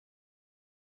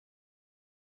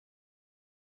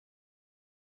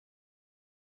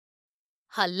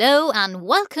Hello and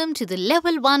welcome to the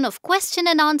Level 1 of Question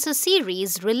and Answer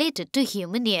series related to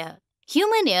human ear.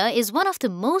 Human ear is one of the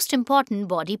most important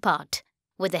body part.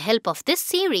 With the help of this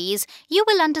series, you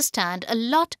will understand a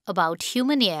lot about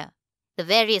human ear, the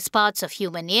various parts of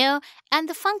human ear and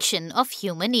the function of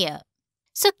human ear.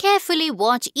 So carefully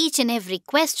watch each and every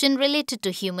question related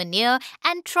to human ear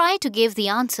and try to give the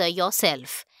answer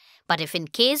yourself. But if in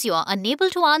case you are unable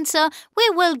to answer, we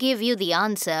will give you the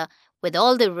answer with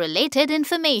all the related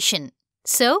information.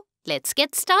 So, let's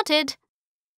get started.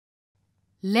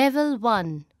 Level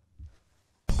 1.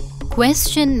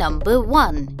 Question number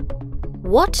 1.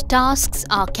 What tasks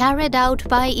are carried out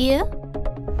by ear?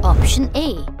 Option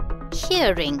A.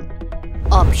 Hearing.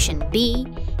 Option B.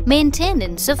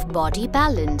 Maintenance of body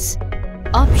balance.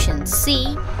 Option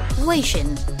C.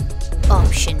 Vision.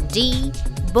 Option D.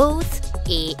 Both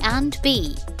A and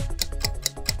B.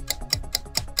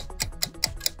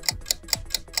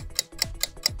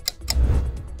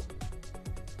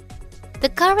 The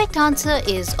correct answer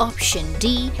is option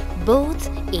D, both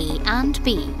A and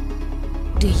B.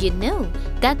 Do you know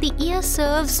that the ear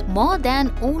serves more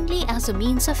than only as a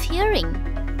means of hearing?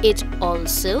 It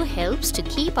also helps to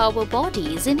keep our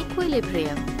bodies in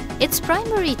equilibrium. Its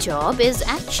primary job is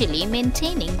actually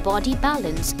maintaining body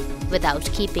balance. Without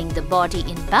keeping the body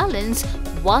in balance,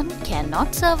 one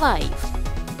cannot survive.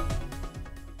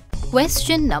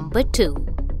 Question number 2.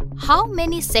 How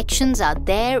many sections are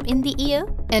there in the ear,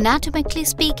 anatomically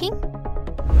speaking?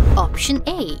 Option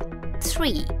A,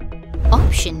 3.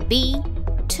 Option B,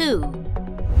 2.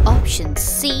 Option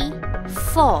C,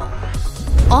 4.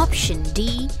 Option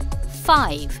D,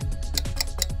 5.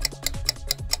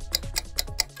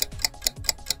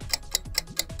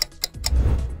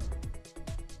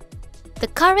 The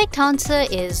correct answer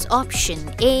is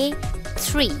option A,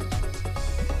 3.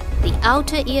 The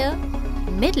outer ear,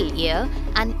 middle ear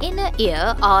and inner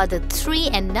ear are the 3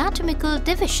 anatomical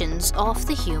divisions of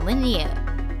the human ear.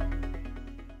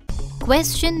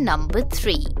 Question number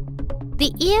 3.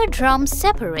 The eardrum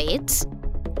separates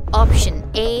option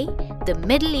A, the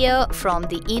middle ear from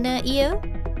the inner ear,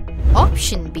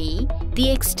 option B,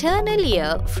 the external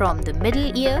ear from the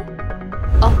middle ear,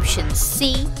 option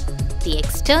C, the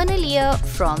external ear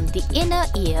from the inner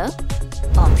ear,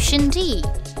 option D,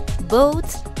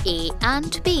 both A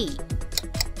and B.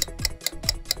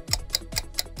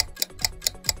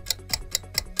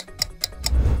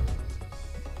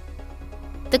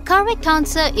 The correct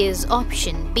answer is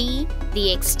option B,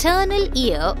 the external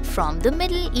ear from the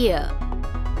middle ear.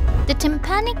 The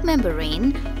tympanic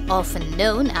membrane, often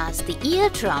known as the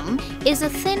eardrum, is a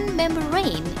thin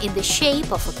membrane in the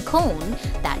shape of a cone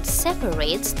that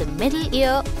separates the middle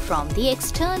ear from the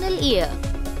external ear.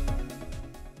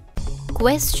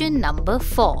 Question number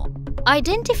 4.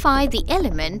 Identify the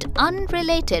element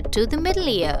unrelated to the middle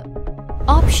ear.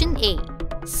 Option A,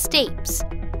 stapes.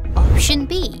 Option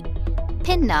B,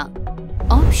 pinna.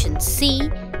 Option C,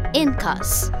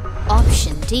 incus.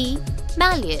 Option D,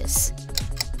 malleus.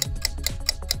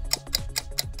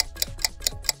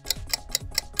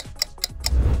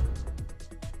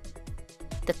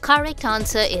 The correct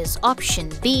answer is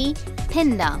option B,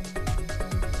 pinna.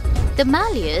 The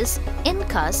malleus,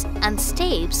 incus and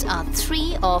stapes are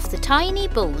 3 of the tiny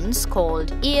bones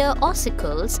called ear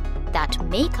ossicles that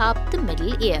make up the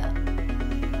middle ear.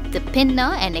 The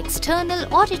pinna and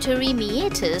external auditory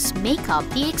meatus make up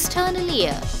the external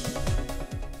ear.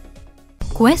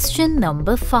 Question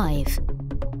number 5.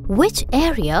 Which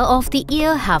area of the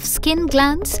ear have skin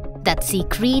glands that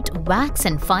secrete wax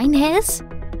and fine hairs?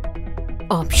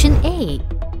 Option A,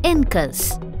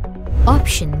 incus.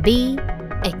 Option B,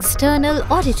 external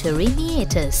auditory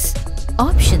meatus.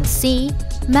 Option C,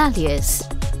 malleus.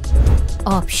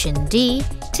 Option D,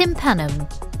 tympanum.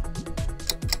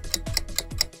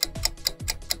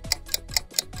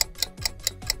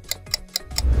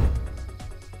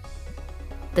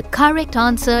 The correct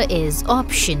answer is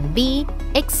option B,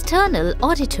 external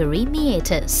auditory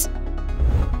meatus.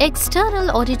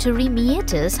 External auditory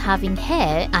meatus having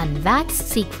hair and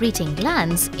wax-secreting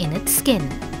glands in its skin.